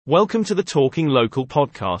Welcome to the Talking Local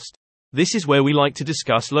podcast. This is where we like to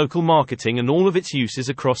discuss local marketing and all of its uses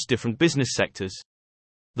across different business sectors.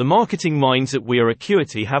 The marketing minds at We Are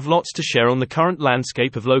Acuity have lots to share on the current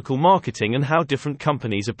landscape of local marketing and how different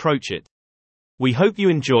companies approach it. We hope you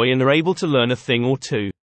enjoy and are able to learn a thing or two.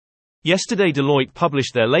 Yesterday, Deloitte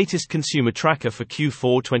published their latest consumer tracker for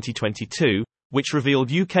Q4 2022, which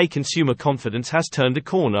revealed UK consumer confidence has turned a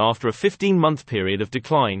corner after a 15-month period of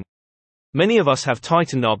decline. Many of us have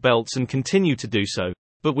tightened our belts and continue to do so,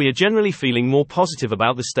 but we are generally feeling more positive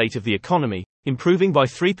about the state of the economy, improving by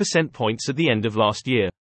 3 percentage points at the end of last year.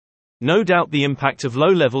 No doubt the impact of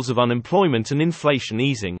low levels of unemployment and inflation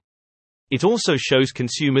easing. It also shows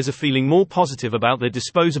consumers are feeling more positive about their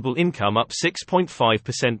disposable income, up 6.5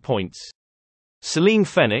 percentage points. Celine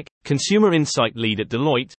Fenech, consumer insight lead at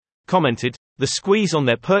Deloitte, commented, "The squeeze on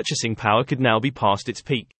their purchasing power could now be past its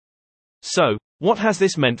peak." So, what has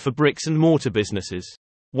this meant for bricks and mortar businesses?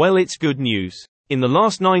 Well, it's good news. In the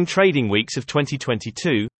last 9 trading weeks of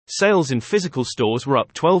 2022, sales in physical stores were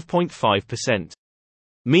up 12.5%.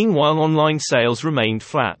 Meanwhile, online sales remained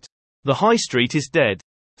flat. The high street is dead.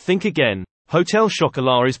 Think again. Hotel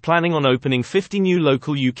Chocolat is planning on opening 50 new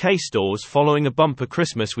local UK stores following a bumper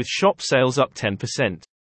Christmas with shop sales up 10%.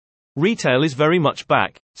 Retail is very much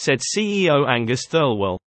back, said CEO Angus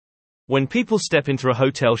Thirlwell. When people step into a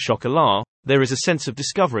Hotel Chocolat, there is a sense of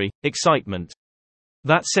discovery, excitement.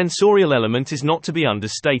 That sensorial element is not to be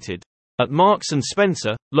understated. At Marks &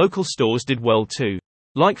 Spencer, local stores did well too.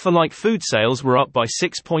 Like-for-like food sales were up by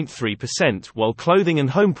 6.3%, while clothing and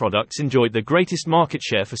home products enjoyed their greatest market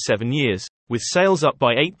share for 7 years, with sales up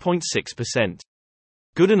by 8.6%.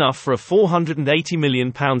 Good enough for a £480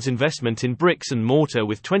 million investment in bricks and mortar,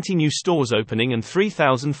 with 20 new stores opening and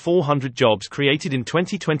 3,400 jobs created in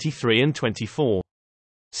 2023 and 24.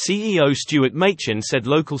 CEO Stuart Machin said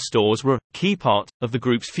local stores were a key part of the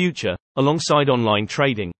group's future, alongside online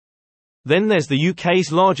trading. Then there's the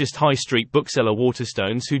UK's largest high street bookseller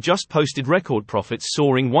Waterstones, who just posted record profits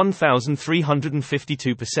soaring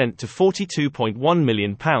 1,352% to £42.1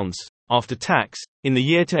 million, after tax, in the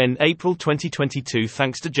year to end April 2022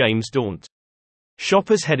 thanks to James Daunt.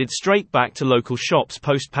 Shoppers headed straight back to local shops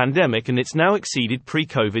post-pandemic, and it's now exceeded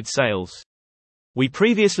pre-COVID sales. We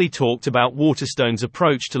previously talked about Waterstones'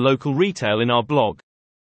 approach to local retail in our blog.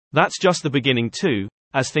 That's just the beginning too,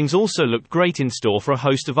 as things also looked great in store for a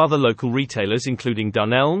host of other local retailers including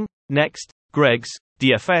Dunelm, Next, Greggs,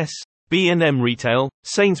 DFS, B&M Retail,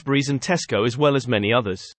 Sainsbury's and Tesco, as well as many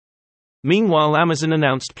others. Meanwhile, Amazon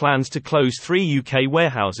announced plans to close 3 UK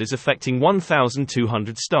warehouses affecting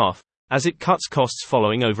 1,200 staff, as it cuts costs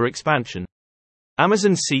following over-expansion.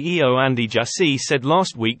 Amazon CEO Andy Jassy said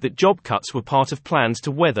last week that job cuts were part of plans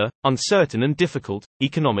to weather uncertain and difficult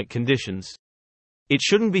economic conditions. It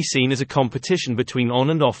shouldn't be seen as a competition between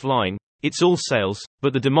on and offline, it's all sales,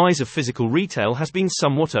 but the demise of physical retail has been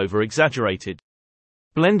somewhat over-exaggerated.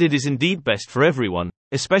 Blended is indeed best for everyone,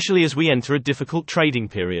 especially as we enter a difficult trading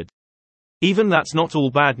period. Even that's not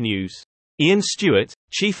all bad news. Ian Stewart,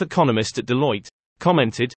 chief economist at Deloitte,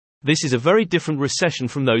 commented, "This is a very different recession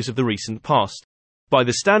from those of the recent past. By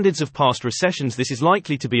the standards of past recessions, this is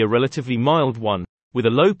likely to be a relatively mild one, with a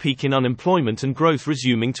low peak in unemployment and growth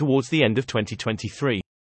resuming towards the end of 2023.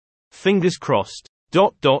 Fingers crossed.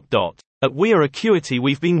 At We Are Acuity,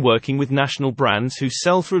 we've been working with national brands who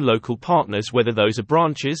sell through local partners, whether those are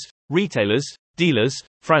branches, retailers, dealers,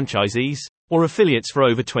 franchisees, or affiliates, for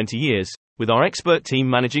over 20 years, with our expert team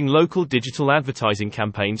managing local digital advertising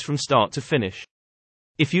campaigns from start to finish.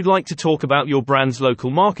 If you'd like to talk about your brand's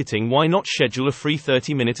local marketing, why not schedule a free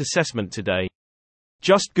 30-minute assessment today?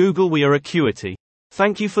 Just Google We Are Acuity.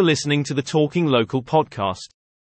 Thank you for listening to the Talking Local podcast.